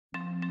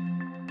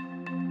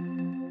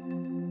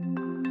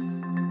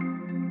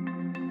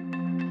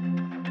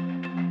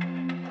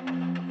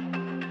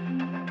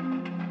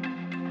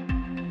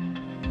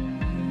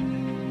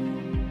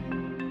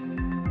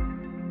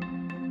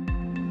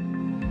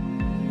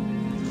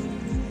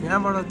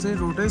यहाँबाट चाहिँ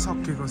रोडै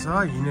सकिएको छ,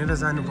 हिँडेर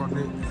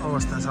जानुपर्ने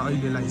अवस्था छ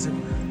अहिलेलाई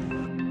चाहिँ।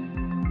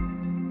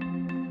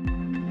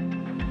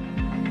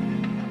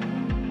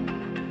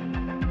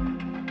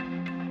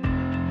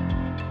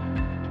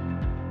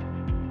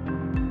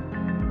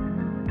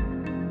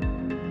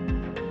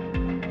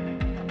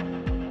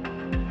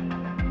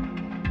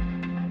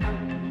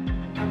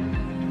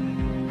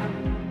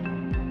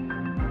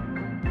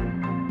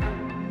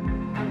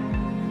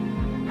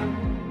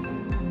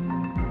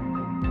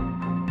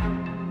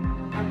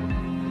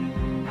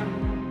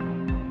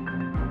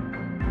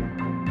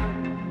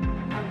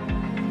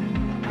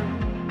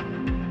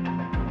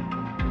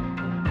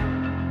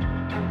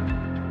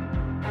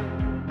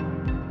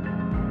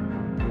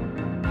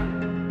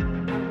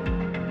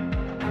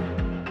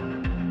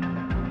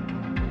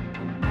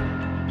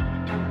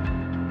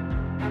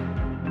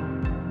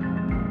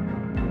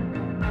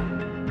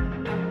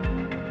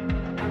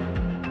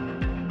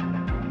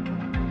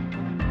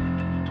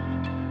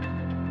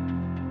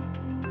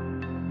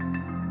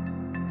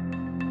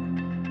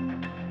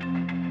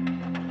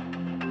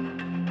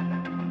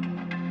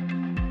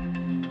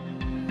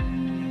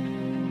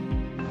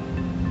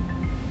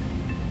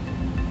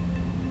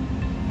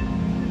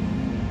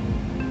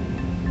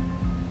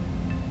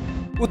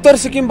 उत्तर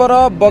सिक्किमबाट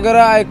बगेर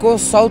आएको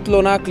साउथ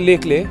लोनाक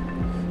लेकले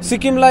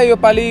सिक्किमलाई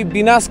योपालि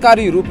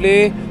विनाशकारी रूपले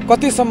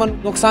कतिसम्म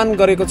नोक्सान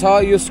गरेको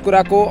छ यस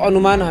कुराको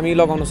अनुमान हामी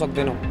लगाउन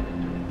सक्दैनौँ।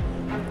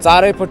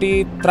 चारैपट्टि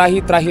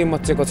त्राही त्राही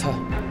मच्चेको छ,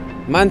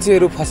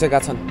 मान्छेहरू फसेका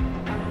छन्,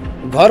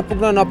 घर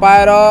पुग्न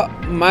नपाएर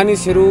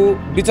मानिसहरू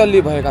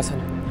बिचल्ली भएका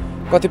छन्।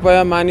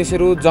 कतिपय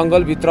मानिसहरू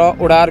जङ्गलभित्र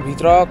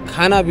ओडारभित्र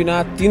खाना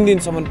बिना 3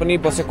 दिनसम्म पनि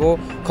बसेको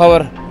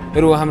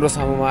खबरहरू हाम्रो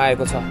सामुमा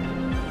आएको छ।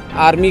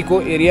 आर्मीको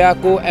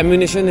एरियाको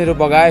एम्युनिसनहरू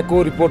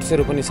बगाएको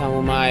रिपोर्ट्सहरू पनि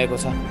सामुमा आएको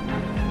छ।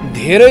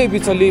 धेरै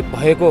बिचल्ली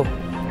भएको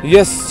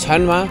यस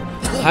क्षणमा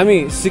हामी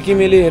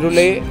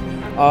सिक्किमेलीहरूले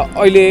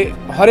अहिले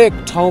हरेक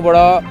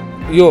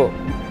ठाउँबाट यो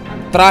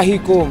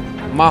त्राहीको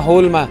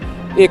माहौलमा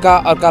एका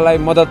अर्कालाई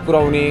मद्दत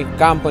पुर्याउने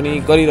काम पनि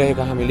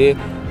गरिरहेका हामीले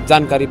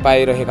जानकारी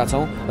पाइरहेका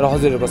छौँ र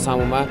हजुरहरूको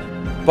सामुमा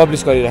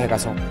पब्लिस गरिरहेका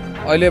छौँ।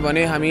 अहिले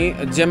भने हामी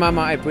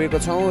जेमामा आइपुगेको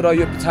छौँ र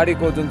यो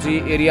पछाडिको जुन चाहिँ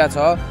एरिया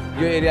छ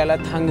यो एरियालाई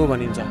थाङ्गु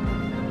भनिन्छ।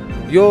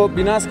 यो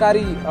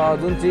विनाशकारी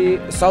जुन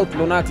चाहिँ साउथ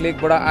लोनाक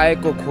लेकबाट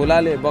आएको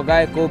खोलाले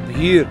बगाएको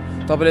भिड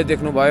तपाईँले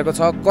देख्नु भएको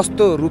छ,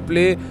 कस्तो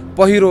रूपले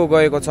पहिरो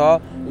गएको छ।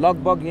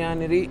 लगभग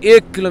यहाँनिर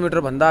 1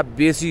 किलोमिटरभन्दा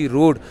बेसी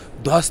रोड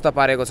ध्वस्त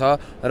पारेको छ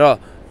र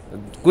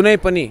कुनै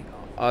पनि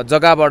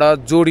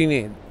जग्गाबाट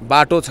जोडिने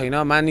बाटो छैन,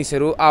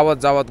 मानिसहरू आवत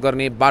जावत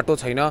गर्ने बाटो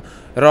छैन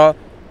र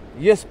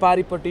यस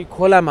पारिपट्टि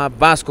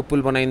खोलामा बाँसको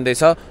पुल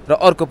बनाइँदैछ र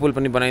अर्को पुल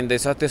पनि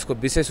बनाइँदैछ। त्यसको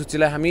विषय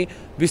सूचीलाई हामी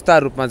विस्तार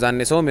रूपमा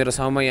जान्नेछौँ। मेरो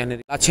सामुमा यहाँनिर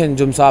लाचेन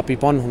जुम्सा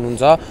पिपन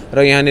हुनुहुन्छ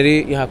र यहाँनिर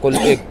यहाँको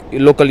एक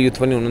लोकल युथ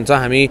पनि हुनुहुन्छ।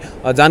 हामी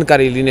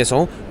जानकारी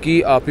लिनेछौँ कि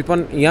पिपन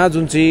यहाँ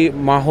जुन चाहिँ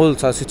माहौल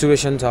छ,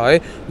 सिचुएसन छ है,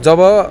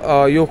 जब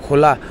यो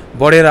खोला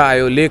बढेर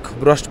आयो, लेक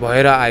ब्रस्ट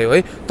भएर आयो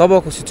है,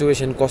 तबको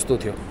सिचुएसन कस्तो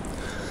थियो?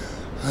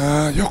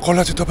 यो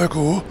खोला चाहिँ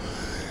तपाईँको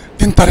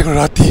 3 तारिकको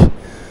राति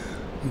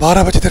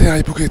 12 बजीतिर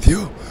आइपुगेको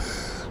थियो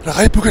र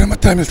आइपुगेर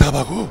मात्रै हामीले थाहा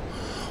भएको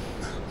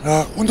र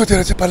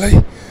उनीतिर चाहिँ पहिल्यै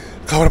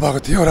खबर भएको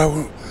थियो र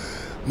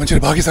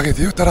मान्छेहरू भागिसकेको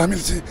थियो, तर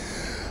हामीले चाहिँ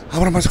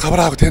हाम्रो मान्छे खबर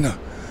आएको थिएन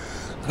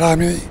र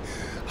हामी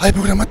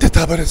आइपुगेर मात्रै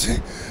थाहा भएर चाहिँ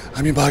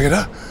हामी भागेर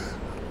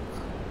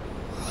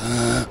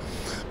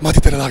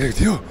माथितिर लागेको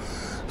थियो।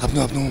 आफ्नो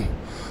आफ्नो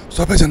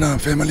सबैजना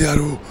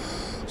फ्यामिलीहरू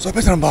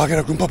सबैजना भागेर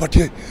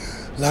गुम्पापट्टि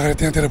लागेर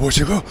त्यहाँतिर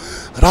बसेको।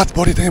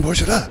 रातभरि त्यहीँ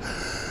बसेर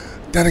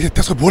त्यहाँदेखि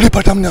त्यसको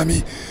भोलिपल्ट पनि हामी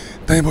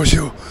त्यहीँ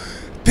बस्यो।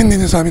 3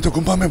 दिनसम्म हामी त्यो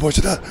गुम्पामै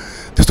बसेर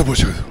त्यस्तो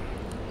बसेको।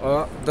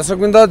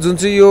 दर्शकवृन्द, जुन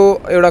चाहिँ यो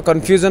एउटा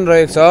कन्फ्युजन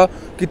रहेको छ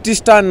कि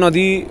टिस्टा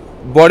नदी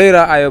बढेर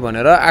आयो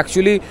भनेर,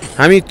 एक्चुअली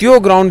हामी त्यो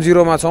ग्राउन्ड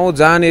जिरोमा छौँ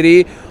जहाँनिर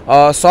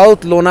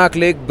साउथ लोनाक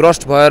लेक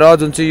ब्रस्ट भएर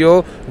जुन चाहिँ यो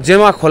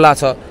जेमा खोला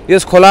छ,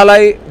 यस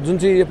खोलालाई जुन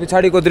चाहिँ यो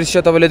पछाडिको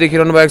दृश्य तपाईँले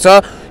देखिरहनु भएको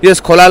छ,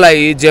 यस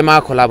खोलालाई जेमा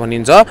खोला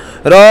भनिन्छ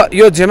र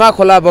यो जेमा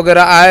खोला बगेर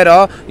आएर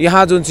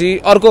यहाँ जुन चाहिँ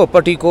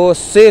अर्कोपट्टिको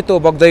सेतो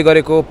बग्दै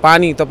गरेको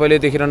पानी तपाईँले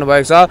देखिरहनु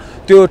भएको छ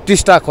त्यो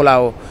टिस्टा खोला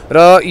हो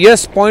र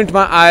यस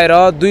पोइन्टमा आएर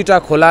दुईटा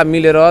खोला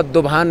मिलेर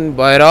दोभान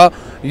भएर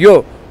यो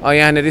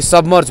यहाँनिर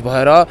सबमर्ज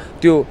भएर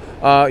त्यो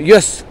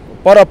यस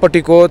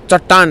परपट्टिको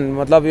चट्टान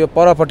मतलब यो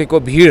परपट्टिको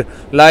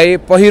भिडलाई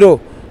पहिरो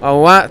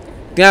वहाँ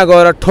त्यहाँ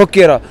गएर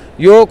ठोकेर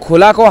यो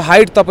खोलाको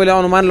हाइट तपाईँले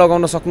अनुमान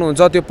लगाउन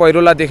सक्नुहुन्छ। त्यो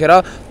पहिरोलाई देखेर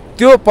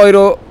त्यो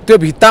पहिरो त्यो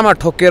भित्तामा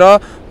ठोकेर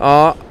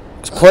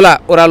खोला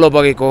ओह्रालो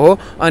बगेको हो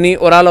अनि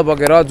ओह्रालो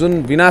बगेर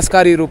जुन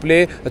विनाशकारी रूपले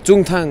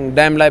चुङथाङ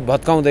ड्यामलाई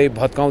भत्काउँदै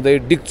भत्काउँदै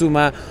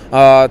डिक्चुमा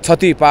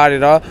क्षति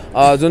पारेर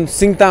जुन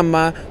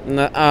सिङताममा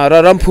र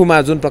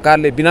रम्फूमा जुन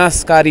प्रकारले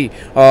विनाशकारी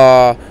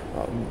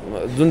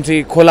जुन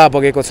चाहिँ खोला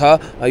बगेको छ,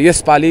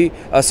 यसपालि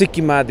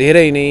सिक्किममा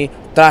धेरै नै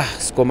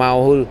त्रासको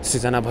माहौल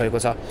सिर्जना भएको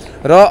छ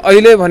र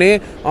अहिले भने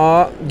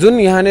जुन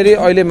यहाँनिर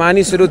अहिले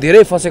मानिसहरू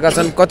धेरै फसेका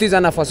छन्,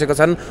 कतिजना फसेका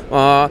छन्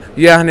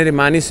यहाँनिर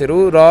मानिसहरू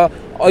र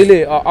अहिले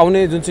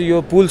आउने जुन चाहिँ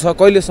यो पुल छ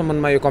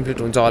कहिलेसम्ममा यो कम्प्लिट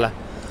हुन्छ होला?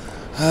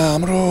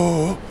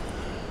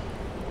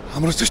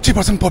 हाम्रो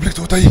 60% पब्लिक त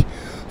उतै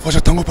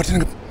फसेर थङ्गुपट्टि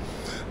नै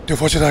त्यो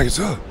फसिरहेको छ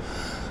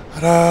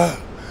र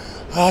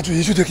आज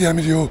हिजोदेखि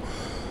हामीले यो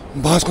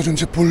बाँसको जुन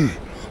चाहिँ पुल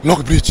लक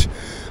ब्रिज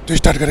त्यो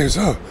स्टार्ट गरेको छ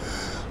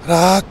र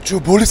आज जो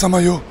भोलिसम्म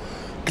यो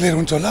क्लियर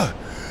हुन्छ होला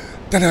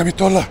त्यहाँदेखि हामी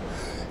तल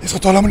यसको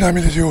तल पनि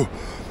हामीले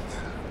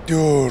त्यो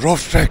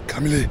रफ ट्र्याक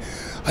हामीले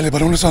अहिले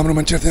बनाउनु छ हाम्रो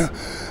मान्छेहरू त्यहाँ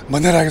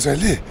भन्दै राखेको छ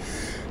अहिले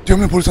त्यो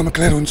पनि भोलिसम्म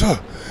क्लियर हुन्छ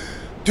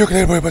त्यो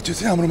क्लियर भएपछि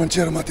चाहिँ हाम्रो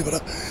मान्छेहरू माथिबाट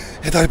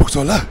यता आइपुग्छ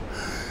होला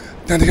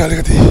त्यहाँदेखि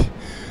अलिकति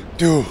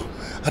त्यो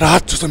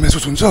राहत जस्तो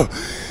महसुस हुन्छ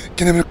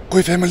किनभने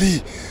कोही फ्यामिली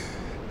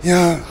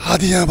यहाँ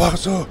आधी यहाँ भएको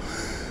छ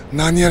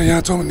नानीहरू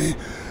यहाँ छ भने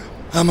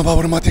आमा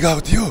बाबाहरू माथि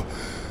गएको थियो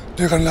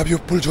त्यो कारणले अब यो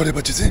पुल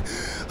जोडेपछि चाहिँ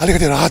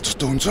अलिकति राहत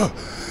जस्तो हुन्छ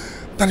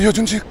त्यहाँदेखि यो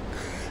जुन चाहिँ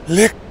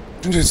लेक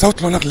जुन चाहिँ साउथ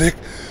लोनाक लेक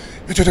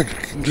यो चाहिँ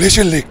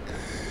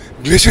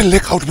ग्लेसियर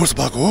लेक आउटबर्स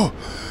भएको हो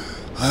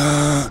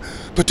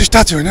त्यो टिस्टा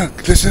चाहिँ होइन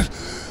ग्लेसियर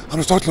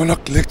हाम्रो साउथ लोनाक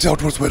लेक चाहिँ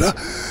आउटबर्स भएर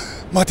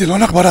माथि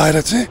लोनाकबाट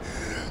आएर चाहिँ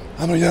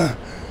हाम्रो यहाँ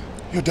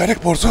यो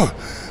डाइरेक्ट पर्छ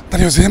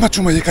त्यहाँदेखि यो जेमा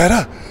चुमा हिर्काएर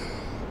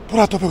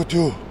पुरा तपाईँको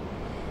त्यो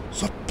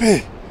सबै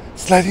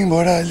स्लाइडिङ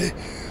भएर अहिले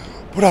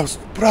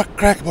पुरा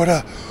क्र्याक भएर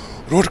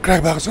रोड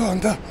क्र्याक भएको छ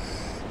अन्त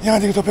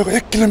यहाँदेखि तपाईँको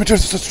 1 किलोमिटर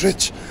जस्तो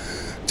स्ट्रेच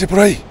चाहिँ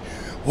पुरै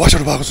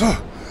वासहरू भएको छ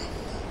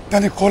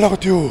त्यहाँदेखि खोलाको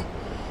त्यो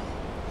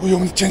उयो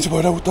पनि चेन्ज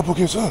भएर उता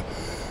पुगेको छ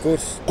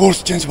कोर्स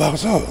चेन्ज भएको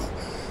छ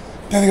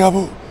त्यहाँदेखि अब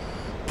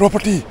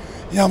प्रपर्टी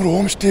यहाँ हाम्रो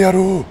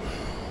होमस्टेहरू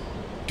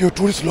त्यो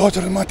टुरिस्ट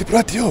लजहरू माथि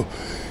पुरा थियो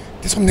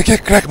त्यसको पनि निकै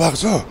क्र्याक भएको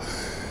छ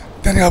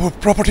त्यहाँदेखि अब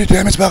प्रपर्टी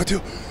ड्यामेज भएको थियो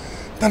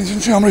त्यहाँदेखि जुन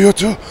चाहिँ हाम्रो यो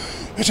छ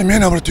यो चाहिँ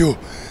मेन हाम्रो त्यो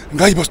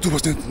गाई बस्तु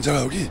बस्ने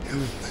जग्गा हो कि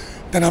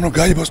त्यहाँदेखि हाम्रो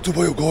गाई बस्तु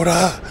भयो घोडा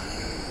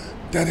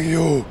त्यहाँदेखि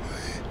यो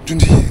जुन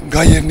चाहिँ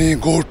गाई हेर्ने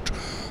गोठ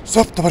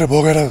सब तपाईँले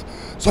भोगेर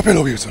सबै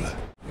लगेको छ होला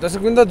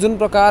दर्शकवृन्द जुन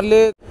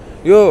प्रकारले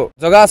यो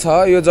जग्गा छ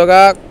यो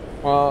जग्गा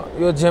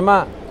यो झेमा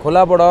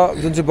खोलाबाट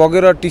जुन चाहिँ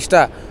बगेर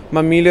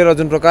टिस्टामा मिलेर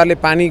जुन प्रकारले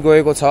पानी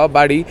गएको छ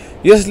बाढी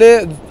यसले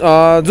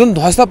जुन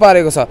ध्वस्त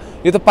पारेको छ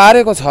यो त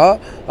पारेको छ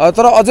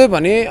तर अझै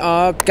भने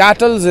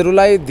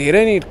क्याटल्सहरूलाई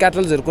धेरै नै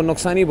क्याटल्सहरूको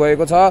नोक्सानी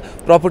भएको छ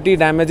प्रपर्टी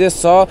ड्यामेजेस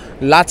छ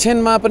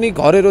लाछेनमा पनि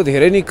घरहरू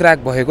धेरै नै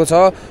क्र्याक भएको छ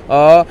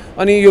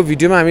अनि यो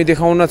भिडियोमा हामी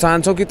देखाउन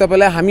चाहन्छौँ कि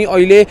तपाईँलाई हामी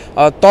अहिले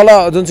तल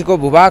जुन चाहिँको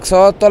भूभाग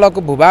छ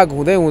तलको भूभाग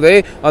हुँदै हुँदै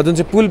जुन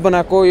चाहिँ पुल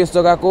बनाएको यस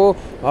जग्गाको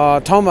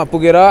ठाउँमा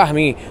पुगेर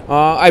हामी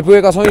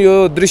आइपुगेका छौँ यो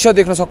दृश्य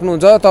देख्न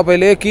सक्नुहुन्छ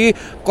तपाईँले कि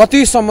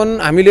कतिसम्म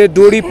हामीले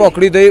डोरी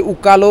पक्रिँदै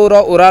उकालो र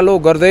ओह्रालो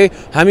गर्दै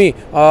हामी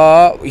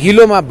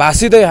हिलोमा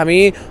भासिँदै हामी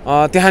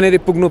त्यहाँनिर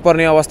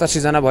पुग्नुपर्ने अवस्था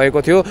सिर्जना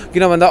भएको थियो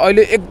किन भन्दा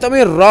अहिले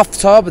एकदमै रफ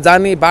छ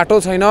जाने बाटो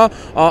छैन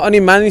अनि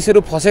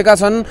मानिसहरू फसेका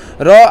छन्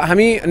र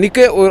हामी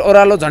निकै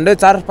ओह्रालो झन्डै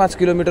 4-5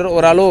 किलोमिटर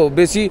ओह्रालो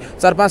बेसी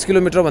 4-5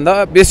 किलोमिटरभन्दा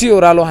बेसी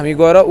ओह्रालो हामी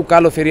गएर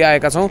उकालो फेरि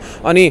आएका छौँ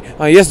अनि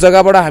यस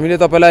जग्गाबाट हामीले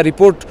तपाईँलाई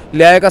रिपोर्ट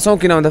ल्याएका छौँ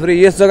किन भन्दाखेरि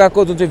यस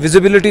जग्गाको जुन चाहिँ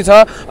भिजिबिलिटी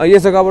छ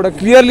यस जग्गाबाट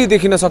क्लियरली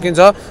देखिन सकिन्छ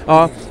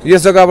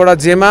यस जग्गाबाट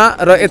जेमा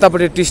र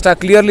यतापट्टि टिस्टा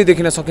क्लियरली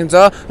देखिन सकिन्छ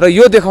र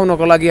यो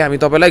देखाउनको लागि हामी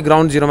तपाईँलाई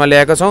ग्राउन्ड जिरोमा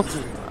ल्याएका छौँ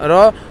र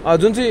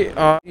जुन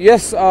चाहिँ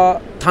यस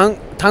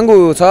थाङ्गु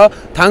छ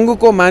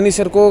थाङ्गुको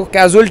मानिसहरूको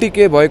क्याजुअलिटी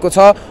के भएको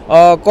छ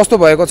कस्तो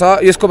भएको छ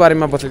यसको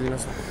बारेमा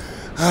बताइदिनुहोस्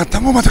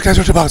थाङ्गुमा त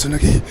क्याजुअलिटी भएको छैन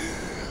कि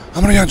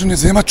हाम्रो यहाँ जुन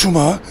जेमा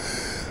छुमा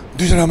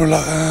दुईजना हाम्रो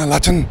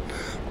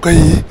लाचनकै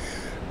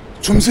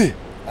छुम्सी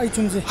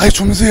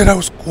र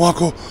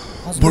उहाँको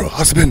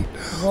हस्बेन्ड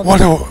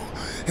उहाँले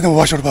एकदम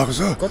वासआउट भएको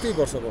छ कति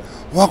वर्षको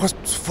उहाँको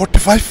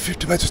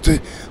 45-55 जस्तै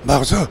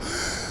भएको छ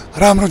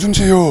र हाम्रो जुन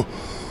चाहिँ यो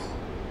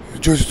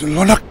जो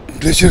लोनाक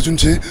ग्लेसियर जुन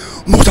चाहिँ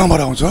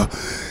मुक्ताङबाट आउँछ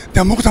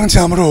त्यहाँ मुक्ताङ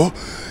चाहिँ हाम्रो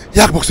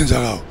याक बस्ने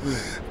जग्गा हो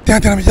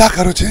त्यहाँतिर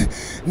याकहरू चाहिँ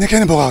निकै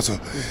नै बगाएको छ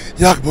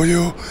याक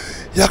भयो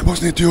याक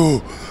बस्ने त्यो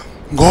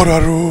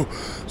घरहरू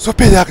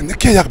सबै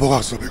निकै याक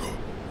बगाएको छ सबैको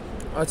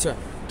अच्छा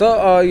त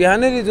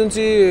यहाँनिर जुन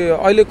चाहिँ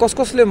अहिले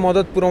कसले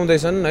मद्दत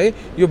पुर्याउँदैछन् है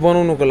यो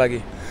बनाउनुको लागि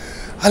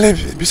अहिले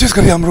विशेष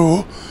गरी हाम्रो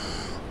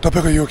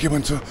तपाईँको यो के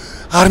भन्छ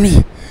आर्मी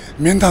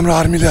मेन त हाम्रो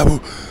आर्मीले अब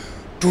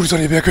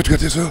टुरिस्टहरू इभ्याकुएट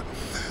गर्दैछ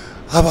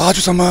अब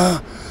आजसम्म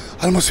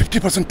अलमोस्ट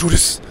 50%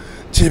 टुरिस्ट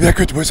चाहिँ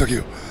इभ्याकुएट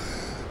भइसक्यो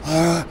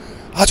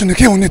आज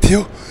निकै हुने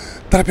थियो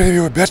तर फेरि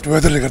यो बेस्ट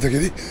वेदरले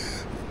गर्दाखेरि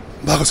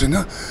भएको छैन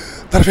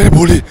तर फेरि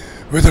भोलि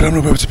वेदर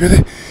राम्रो भएपछि फेरि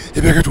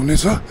इभ्याकुएट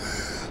हुनेछ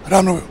र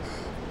हाम्रो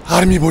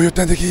आर्मी भयो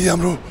त्यहाँदेखि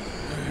हाम्रो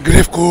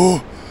ग्रेफको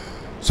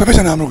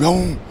सबैजना हाम्रो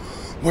गाउँ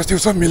बस्ती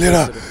सब मिलेर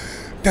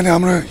त्यहाँदेखि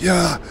हाम्रो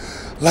यहाँ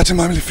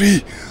लाचेनमा हामीले फ्री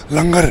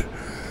लङ्गर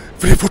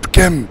फ्री फुड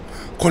क्याम्प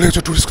खोलेको छ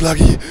टुरिस्टको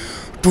लागि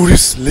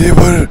टुरिस्ट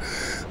लेबर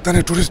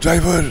त्यहाँदेखि टुरिस्ट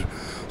ड्राइभर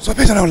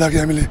सबैजनाको लागि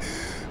हामीले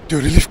त्यो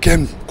रिलिफ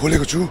क्याम्प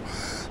खोलेको छु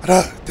र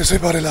त्यसै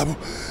पाराले अब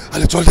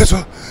अहिले चल्दैछ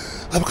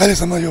अब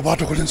कहिलेसम्म यो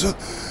बाटो खोलिन्छ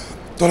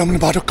तल पनि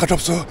बाटो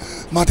कटअप छ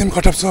माथि पनि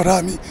कटअप छ र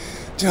हामी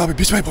चाहिँ अब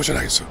बिचमै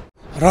पसिरहेको छ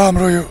र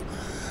हाम्रो यो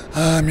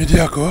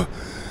मिडियाको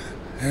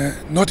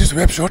नर्थ इस्ट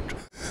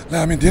वेबसाइटलाई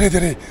हामी धेरै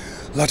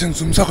लाचेन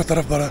जुम्साको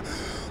तर्फबाट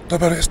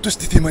तपाईँहरू यस्तो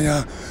स्थितिमा यहाँ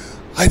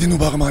आइदिनु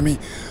भएकोमा हामी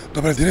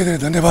तपाईँलाई धेरै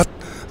धन्यवाद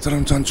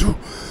जनाउन चाहन्छु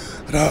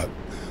र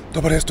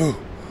तपाईँहरू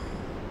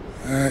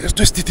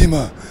यस्तो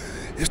स्थितिमा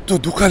यस्तो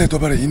दुःखले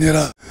तपाईँहरू हिँडेर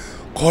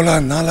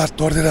खोला नाला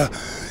तोडेर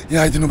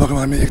यहाँ आइदिनु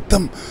भएकोमा हामी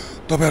एकदम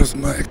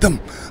तपाईहरुमा एकदम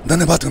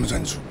धन्यवाद गर्न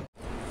चाहन्छु।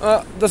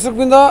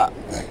 दर्शकवृन्द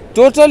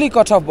टोटली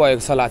कट अफ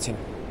भएको छ लाचेन।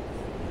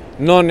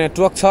 न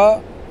नेटवर्क छ,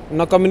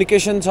 न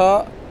कम्युनिकेसन छ,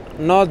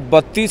 न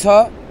बत्ती छ,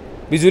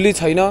 बिजुली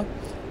छैन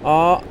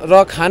र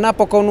खाना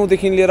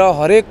पकाउनुदेखि लिएर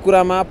हरेक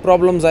कुरामा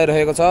प्रब्लम्स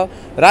आइरहेको छ।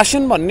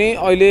 रासन भन्ने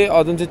अहिले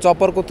जुन चाहिँ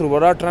चप्परको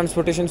थ्रुबाट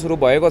ट्रान्सपोर्टेसन सुरु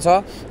भएको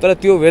छ, तर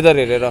त्यो वेदर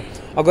हेरेर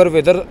अगर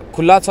वेदर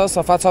खुल्ला छ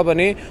सफा छ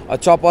भने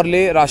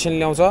चप्परले रासन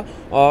ल्याउँछ,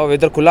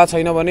 वेदर खुल्ला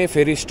छैन भने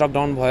फेरि स्टक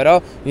डाउन भएर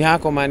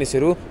यहाँको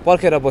मानिसहरू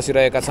पर्खेर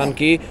बसिरहेका छन्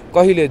कि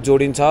कहिले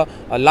जोडिन्छ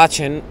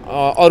लाचेन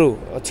अरू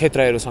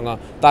क्षेत्रहरूसँग,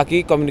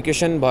 ताकि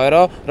कम्युनिकेसन भएर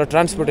र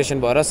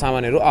ट्रान्सपोर्टेसन भएर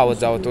सामानहरू आवत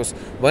जावत होस्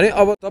भने।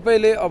 अब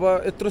तपाईँले अब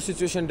यत्रो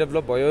सिचुएसन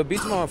डेभलप भयो,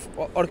 बिचमा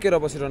अड्केर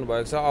बसिरहनु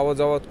भएको छ, आवत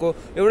जावतको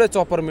एउटै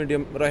चप्पर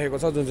मिडियम रहेको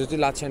छ जुन चाहिँ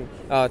लाचेन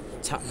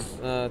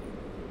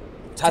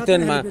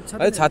छातेनमा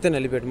है छातेन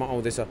हेलिप्याडमा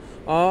आउँदैछ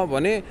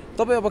भने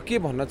तपाईँ अब के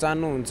भन्न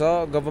चाहनुहुन्छ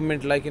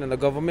गभर्मेन्टलाई? किनभने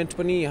गभर्मेन्ट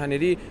पनि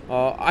यहाँनिर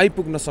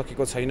आइपुग्न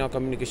सकेको छैन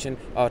कम्युनिकेसन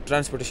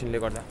ट्रान्सपोर्टेसनले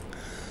गर्दा।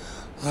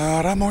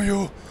 र म यो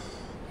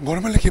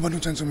गभर्मेन्टले के भन्नु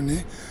चाहन्छु भने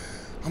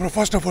हाम्रो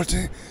फर्स्ट अफ अल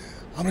चाहिँ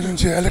हाम्रो जुन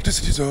चाहिँ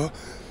इलेक्ट्रिसिटी छ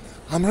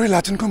हाम्रै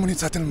लाचेनको मुनि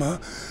छातेनमा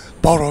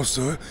पावर हाउस छ।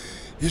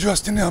 हिजो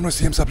अस्ति नै हाम्रो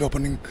सीएम साहबले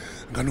ओपनिङ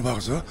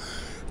गर्नुभएको छ।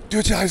 त्यो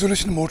चाहिँ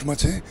आइसोलेसन मोडमा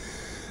चाहिँ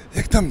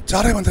एकदम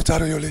चारैभन्दा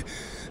चाँडो योले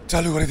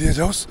चालु गरिदिए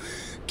जाओस्,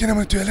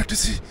 किनभने त्यो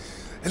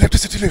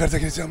इलेक्ट्रिसिटीले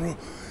गर्दाखेरि चाहिँ हाम्रो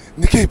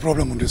निकै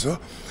प्रब्लम हुँदैछ।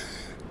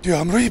 त्यो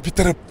हाम्रै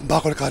भित्र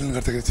भएकोले कारणले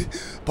गर्दाखेरि चाहिँ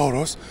पावर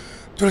हाउस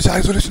त्यसले चाहिँ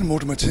आइसोलेसन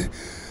मोडमा चाहिँ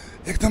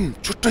एकदम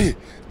छुट्टै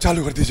चालु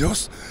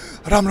गरिदियोस्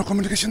र हाम्रो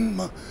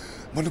कम्युनिकेसनमा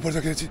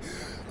भन्नुपर्दाखेरि चाहिँ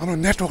हाम्रो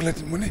नेटवर्कलाई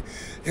पनि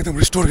एकदम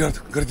रिस्टोर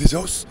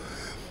गरिदियोस्।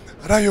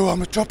 र यो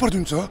हाम्रो चप्पर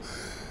जुन छ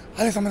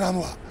अहिलेसम्म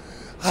हाम्रो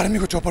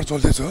आर्मीको चप्पर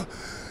चल्दैछ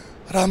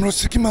र हाम्रो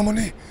सिक्किममा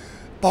पनि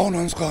पावन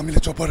हन्सको हामीले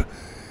चप्पर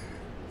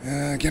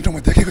गान्तोकमा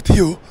देखेको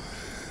थियो,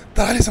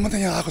 तर अहिलेसम्म त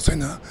यहाँ आएको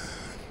छैन।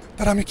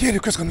 तर हामी के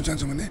रिक्वेस्ट गर्न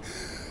चाहन्छौँ भने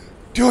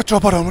त्यो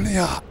चप्परहरू पनि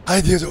यहाँ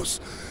आइदिए जाओस्,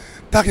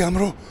 ताकि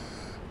हाम्रो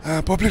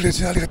पब्लिकले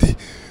चाहिँ अलिकति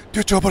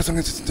त्यो चप्परसँग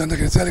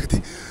जाँदाखेरि चाहिँ अलिकति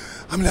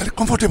हामीलाई अलिक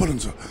कम्फर्टेबल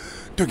हुन्छ।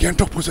 त्यो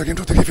गान्तोक पुग्छ,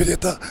 गान्तोकदेखि फेरि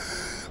यता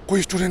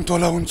कोही स्टुडेन्ट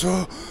तल हुन्छ,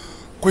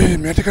 कोही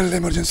मेडिकल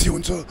इमर्जेन्सी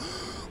हुन्छ,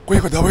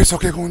 कोहीको दबाई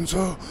सकेको हुन्छ,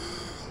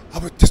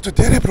 अब त्यस्तो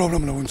धेरै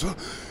प्रब्लमहरू हुन्छ।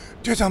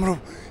 त्यो चाहिँ हाम्रो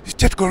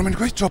स्टेट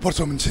गभर्मेन्टकै चप्पर छ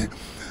भने चाहिँ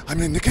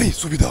हामीले निकै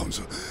सुविधा हुन्छ।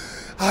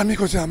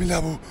 आर्मीको चाहिँ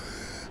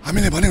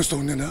हामीले भने जस्तो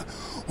हुँदैन,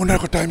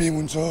 उनीहरूको टाइमिङ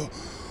हुन्छ,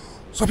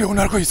 सबै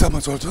उनीहरूको हिसाबमा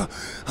चल्छ,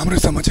 हाम्रो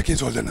हिसाबमा चाहिँ केही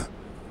चल्दैन।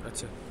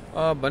 अच्छा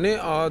भने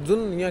जुन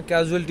यहाँ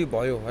क्याजुअलिटी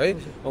भयो है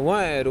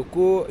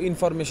उहाँहरूको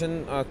इन्फर्मेसन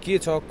के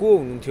छ, को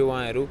हुनुहुन्थ्यो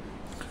उहाँहरू?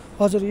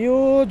 हजुर, यो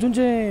जुन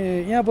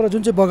चाहिँ यहाँबाट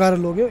जुन चाहिँ बगाएर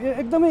लग्यो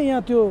एकदमै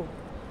यहाँ त्यो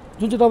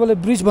जुन चाहिँ तपाईँले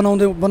ब्रिज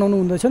बनाउनु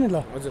हुँदैछ नि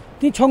ल,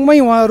 ती छेउमै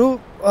उहाँहरू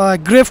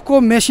ग्रेफको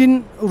मेसिन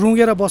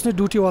रुँगेर बस्ने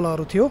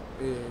ड्युटीवालाहरू थियो।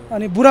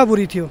 अनि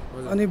बुढाबुढी थियो,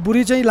 अनि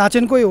बुढी चाहिँ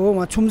लाचेनकै हो,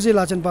 उहाँ छुम्जे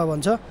लाचेनपा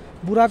भन्छ,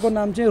 बुढाको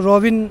नाम चाहिँ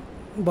रबिन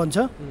भन्छ।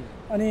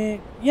 अनि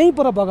यहीँ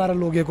पर बगाएर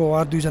लगेको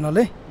उहाँ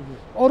दुईजनाले।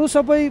 अरू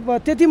सबै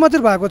त्यति मात्रै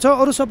भएको छ,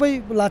 अरू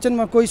सबै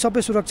लाचेनमा कोही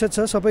सबै सुरक्षित छ,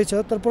 सबै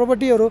छ। तर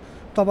प्रपर्टीहरू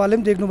तपाईँले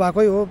पनि देख्नु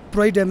भएकै हो,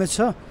 पुरै ड्यामेज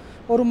छ।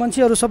 अरू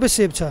मान्छेहरू सबै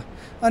सेफ छ।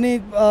 अनि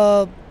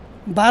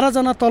 12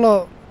 जना तल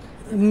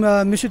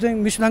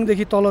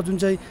मिसुदाङदेखि तल जुन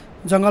चाहिँ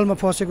जङ्गलमा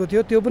फसेको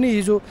थियो त्यो पनि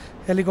हिजो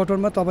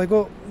हेलिकप्टरमा तपाईँको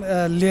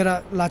लिएर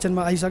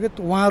लाचेनमा आइसक्यो,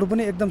 उहाँहरू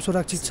पनि एकदम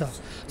सुरक्षित छ,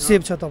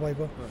 सेफ छ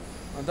तपाईँको।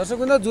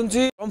 दर्शकवृन्द, जुन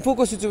चाहिँ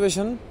रम्फूको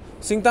सिचुएसन,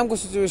 सिङतामको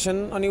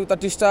सिचुएसन अनि उता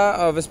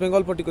टिस्टा वेस्ट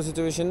बेङ्गलपट्टिको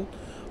सिचुएसन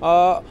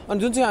अनि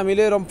जुन चाहिँ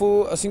हामीले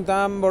रम्फू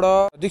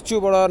सिङतामबाट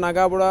दिक्चुबाट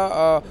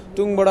नागाबाट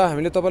टुङबाट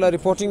हामीले तपाईँलाई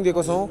रिपोर्टिङ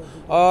दिएको छौँ,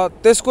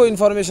 त्यसको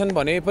इन्फर्मेसन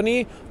भने पनि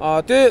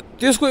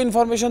त्यसको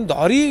इन्फर्मेसन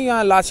धरी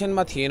यहाँ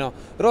लाचेनमा थिएन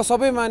र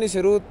सबै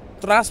मानिसहरू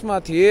त्रासमा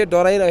थिए,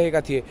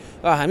 डराइरहेका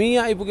थिए। हामी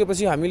यहाँ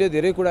आइपुगेपछि हामीले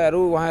धेरै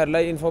कुराहरू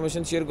उहाँहरूलाई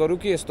इन्फर्मेसन सेयर गरौँ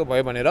कि यस्तो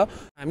भयो भनेर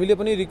हामीले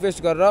पनि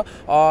रिक्वेस्ट गरेर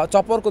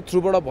चप्परको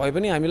थ्रुबाट भए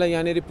पनि हामीलाई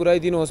यहाँनिर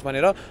पुर्याइदिनुहोस्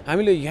भनेर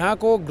हामीले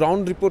यहाँको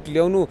ग्राउन्ड रिपोर्ट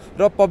ल्याउनु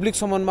र पब्लिक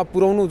सम्ममा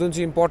पुर्याउनु जुन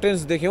चाहिँ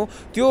इम्पोर्टेन्स देख्यौँ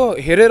त्यो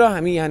हेरेर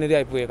हामी यहाँनिर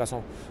आइपुगेका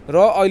छौँ। र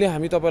अहिले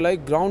हामी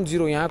तपाईँलाई ग्राउन्ड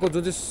जिरो यहाँको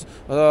जुन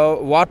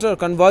चाहिँ वाटर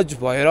कन्भर्ज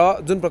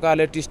भएर जुन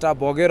प्रकारले टिस्टा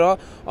बगेर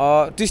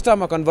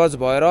टिस्टामा कन्भर्ज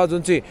भएर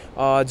जुन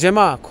चाहिँ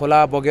जेमा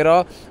खोला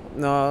बगेर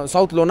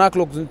साउथ लोनाक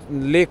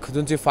लेक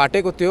जुन चाहिँ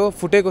फुटेको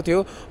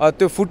थियो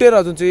त्यो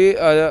फुटेर जुन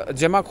चाहिँ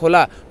जेमा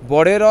खोला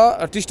बढेर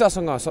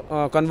टिस्टासँग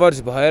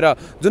कन्भर्ज भएर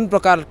जुन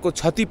प्रकारको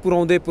क्षति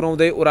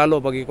पुर्याउँदै ओह्रालो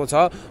बगेको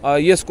छ,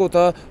 यसको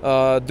त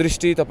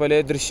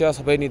दृश्य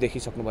सबै नै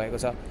देखिसक्नु भएको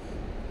छ।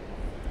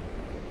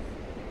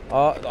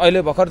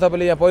 अहिले भर्खर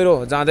तपाईँले यहाँ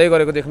पहिरो जाँदै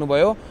गरेको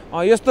देख्नुभयो।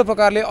 यस्तो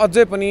प्रकारले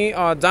अझै पनि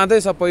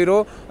जाँदैछ पहिरो,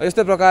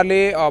 यस्तै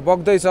प्रकारले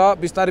बग्दैछ,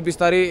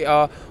 बिस्तारै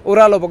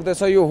ओह्रालो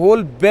बग्दैछ। यो होल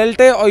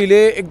बेल्टै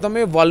अहिले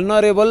एकदमै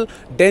भल्नरेबल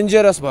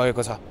डेन्जरस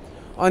भएको छ।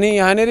 अनि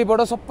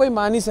यहाँनिरबाट सबै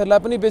मानिसहरूलाई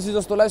पनि बेसी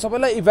जस्तोलाई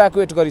सबैलाई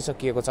इभ्याकुएट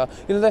गरिसकिएको छ,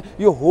 किनभने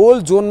यो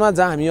होल जोनमा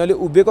जहाँ हामी अहिले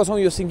उभिएको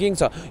छौँ यो सिङ्किङ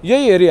छ।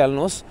 यही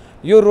हेरिहाल्नुहोस्,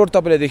 यो रोड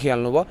तपाईँले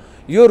देखिहाल्नुभयो,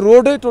 यो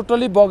रोडै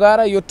टोटली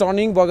बगाएर, यो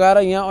टर्निङ बगाएर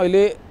यहाँ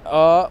अहिले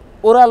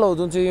ओह्रालो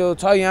जुन चाहिँ यो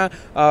छ यहाँ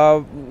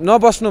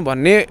नबस्नु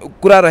भन्ने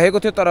कुरा रहेको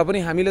थियो, तर पनि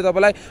हामीले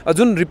तपाईँलाई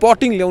जुन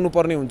रिपोर्टिङ ल्याउनु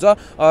पर्ने हुन्छ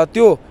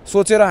त्यो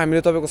सोचेर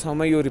हामीले तपाईँको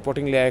सामु यो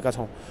रिपोर्टिङ ल्याएका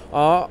छौँ।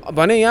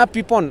 भने यहाँ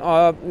पिपन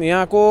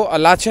यहाँको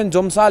लाचेन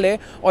जोम्साले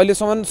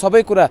अहिलेसम्म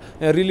सबै कुरा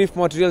रिलिफ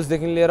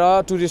मटेरियल्सदेखि लिएर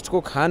टुरिस्टको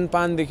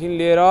खानपानदेखि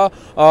लिएर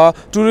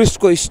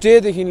टुरिस्टको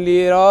स्टेदेखि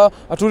लिएर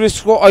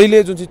टुरिस्टको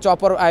अहिले जुन चाहिँ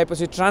चपर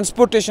आएपछि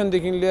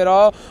ट्रान्सपोर्टेसनदेखि लिएर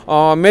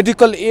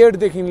मेडिकल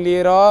एडदेखि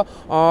लिएर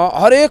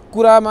हरेक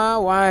कुरामा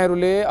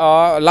उहाँहरूले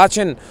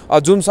लाचेन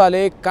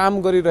जुम्साले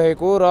काम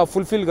गरिरहेको र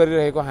फुलफिल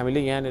गरिरहेको हामीले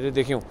यहाँनिर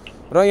देख्यौँ।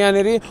 र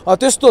यहाँनिर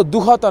त्यस्तो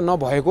दुःख त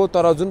नभएको,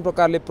 तर जुन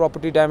प्रकारले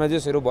प्रपर्टी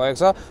ड्यामेजेसहरू भएको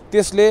छ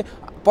त्यसले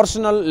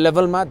पर्सनल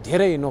लेभलमा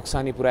धेरै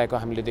नोक्सानी पुर्याएको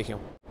हामीले देख्यौँ।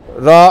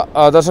 र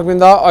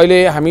दर्शकवृन्द, अहिले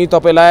हामी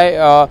तपाईँलाई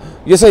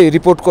यसै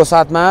रिपोर्टको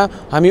साथमा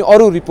हामी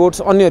अरू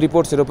रिपोर्ट्स अन्य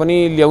रिपोर्ट्सहरू पनि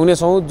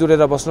ल्याउनेछौँ।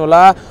 जुडेर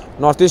बस्नुहोला।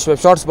 नर्थ इस्ट वेब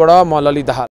सर्ट्सबाट म ललित दाहाल।